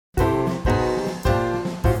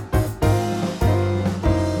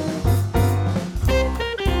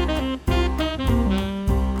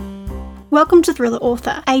Welcome to Thriller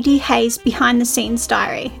author A.D. Hayes' Behind the Scenes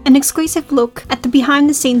Diary, an exclusive look at the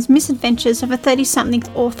behind-the-scenes misadventures of a 30-something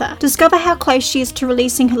author. Discover how close she is to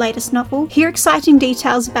releasing her latest novel, hear exciting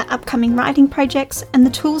details about upcoming writing projects, and the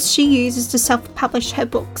tools she uses to self-publish her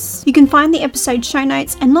books. You can find the episode show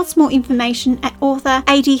notes and lots more information at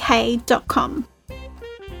author.adhay.com.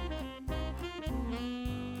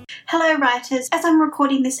 Hello writers, as I'm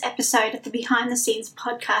recording this episode of the Behind the Scenes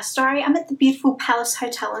podcast diary, I'm at the beautiful Palace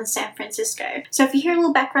Hotel in San Francisco. So if you hear a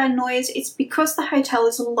little background noise, it's because the hotel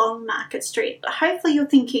is along Market Street. But hopefully you're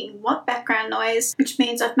thinking, what background noise? Which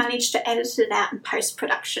means I've managed to edit it out in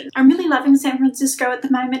post-production. I'm really loving San Francisco at the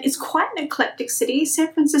moment. It's quite an eclectic city.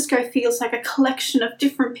 San Francisco feels like a collection of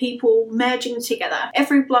different people merging together.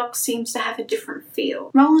 Every block seems to have a different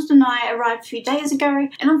feel. Roland and I arrived a few days ago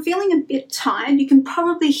and I'm feeling a bit tired. You can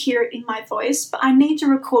probably hear it in my voice, but I need to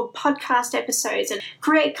record podcast episodes and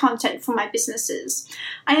create content for my businesses.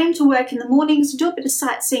 I aim to work in the mornings, do a bit of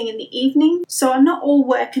sightseeing in the evening, so I'm not all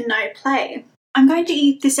work and no play. I'm going to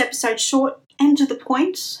keep this episode short and to the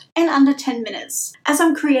point and under 10 minutes. As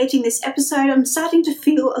I'm creating this episode, I'm starting to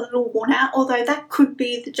feel a little worn out, although that could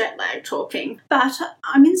be the jet lag talking. But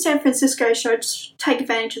I'm in San Francisco, so I just take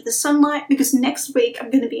advantage of the sunlight because next week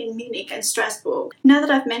I'm going to be in Munich and Strasbourg. Now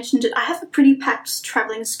that I've mentioned it, I have a pretty packed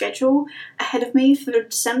travelling schedule ahead of me for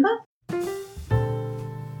December.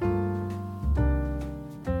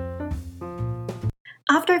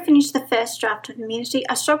 After I finished the first draft of Immunity,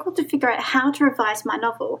 I struggled to figure out how to revise my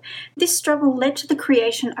novel. This struggle led to the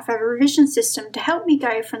creation of a revision system to help me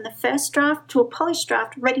go from the first draft to a polished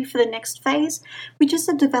draft ready for the next phase, which is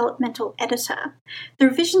a developmental editor. The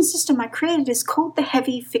revision system I created is called the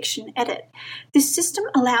Heavy Fiction Edit. This system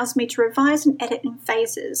allows me to revise and edit in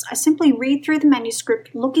phases. I simply read through the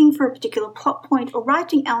manuscript looking for a particular plot point or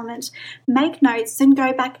writing element, make notes, then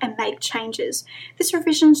go back and make changes. This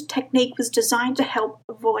revision technique was designed to help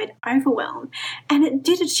avoid overwhelm, and it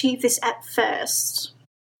did achieve this at first.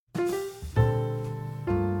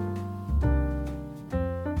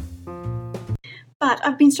 But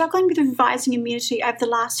I've been struggling with revising Immunity over the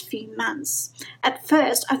last few months. At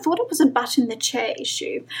first, I thought it was a butt in the chair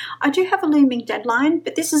issue. I do have a looming deadline,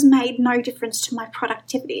 but this has made no difference to my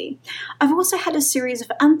productivity. I've also had a series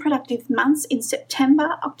of unproductive months in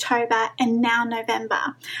September, October, and now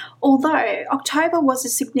November. Although October was a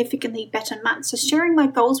significantly better month, so sharing my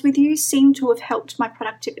goals with you seemed to have helped my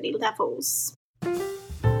productivity levels.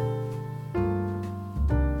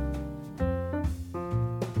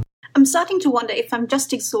 I'm starting to wonder if I'm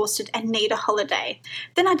just exhausted and need a holiday.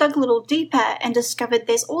 Then I dug a little deeper and discovered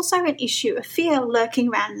there's also an issue of fear lurking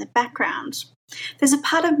around in the background. There's a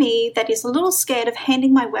part of me that is a little scared of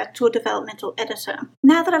handing my work to a developmental editor.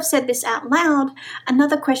 Now that I've said this out loud,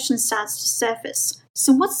 another question starts to surface.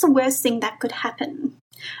 So what's the worst thing that could happen?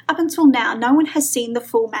 Up until now, no one has seen the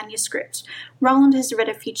full manuscript. Roland has read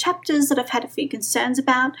a few chapters that I've had a few concerns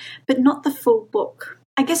about, but not the full book.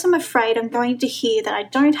 I guess I'm afraid I'm going to hear that I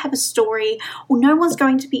don't have a story or no one's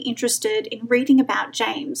going to be interested in reading about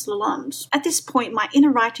James Lalonde. At this point, my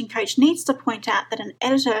inner writing coach needs to point out that an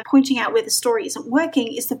editor pointing out where the story isn't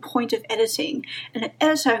working is the point of editing, and an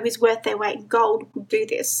editor who is worth their weight in gold will do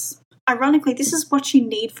this. Ironically, this is what you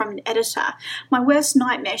need from an editor. My worst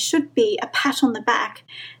nightmare should be a pat on the back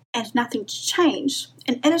and nothing to change.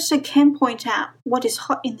 An editor can point out what is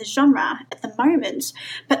hot in the genre at the moment,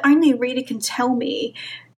 but only a reader can tell me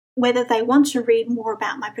whether they want to read more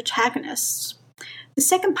about my protagonist. The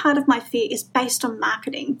second part of my fear is based on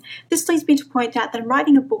marketing. This leads me to point out that I'm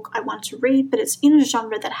writing a book I want to read, but it's in a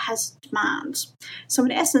genre that has demand. So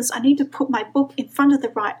in essence, I need to put my book in front of the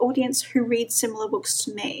right audience who reads similar books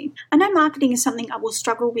to me. I know marketing is something I will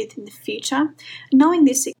struggle with in the future. Knowing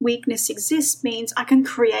this weakness exists means I can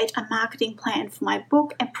create a marketing plan for my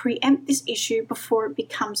book and preempt this issue before it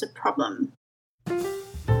becomes a problem.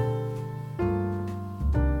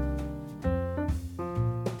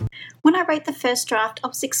 When I wrote the first draft, I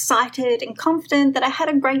was excited and confident that I had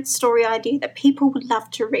a great story idea that people would love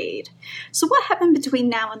to read. So what happened between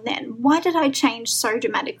now and then? Why did I change so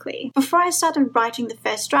dramatically? Before I started writing the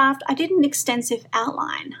first draft, I did an extensive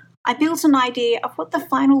outline. I built an idea of what the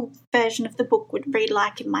final version of the book would read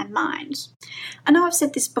like in my mind. I know I've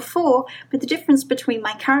said this before, but the difference between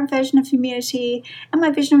my current version of Immunity and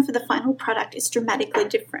my vision for the final product is dramatically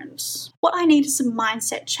different. What I need is a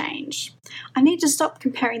mindset change. I need to stop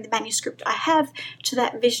comparing the manuscript I have to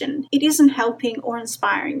that vision. It isn't helping or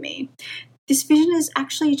inspiring me. This vision is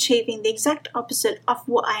actually achieving the exact opposite of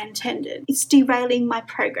what I intended. It's derailing my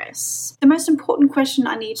progress. The most important question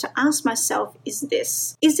I need to ask myself is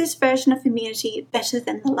this: is this version of immunity better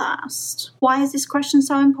than the last? Why is this question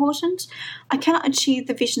so important? I cannot achieve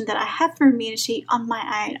the vision that I have for immunity on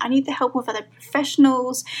my own. I need the help of other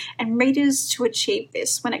professionals and readers to achieve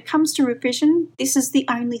this. When it comes to revision, this is the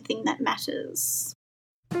only thing that matters.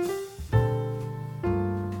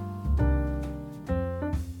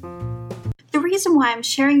 The reason why I'm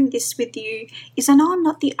sharing this with you is I know I'm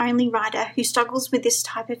not the only writer who struggles with this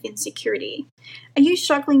type of insecurity. Are you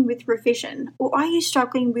struggling with revision, or are you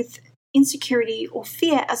struggling with insecurity or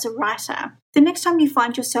fear as a writer? The next time you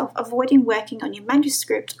find yourself avoiding working on your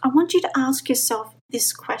manuscript, I want you to ask yourself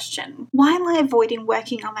this question: why am I avoiding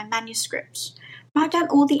working on my manuscript? Write down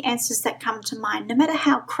all the answers that come to mind, no matter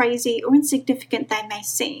how crazy or insignificant they may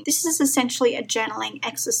seem. This is essentially a journaling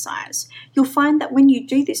exercise. You'll find that when you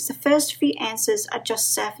do this, the first few answers are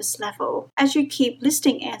just surface level. As you keep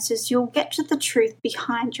listing answers, you'll get to the truth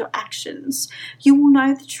behind your actions. You will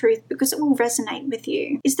know the truth because it will resonate with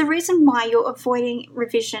you. Is the reason why you're avoiding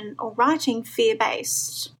revision or writing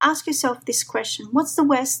fear-based? Ask yourself this question: what's the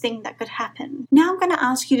worst thing that could happen? Now I'm going to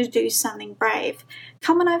ask you to do something brave.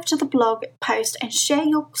 Come on over to the blog post and share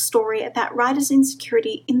your story about writer's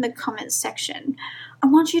insecurity in the comments section. I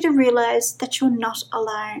want you to realize that you're not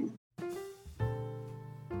alone.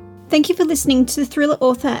 Thank you for listening to the thriller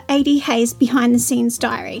author A.D. Hayes Behind the Scenes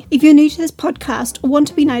Diary. If you're new to this podcast or want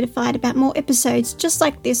to be notified about more episodes just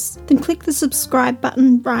like this, then click the subscribe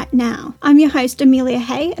button right now. I'm your host, Amelia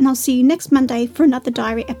Hay, and I'll see you next Monday for another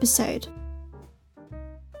diary episode.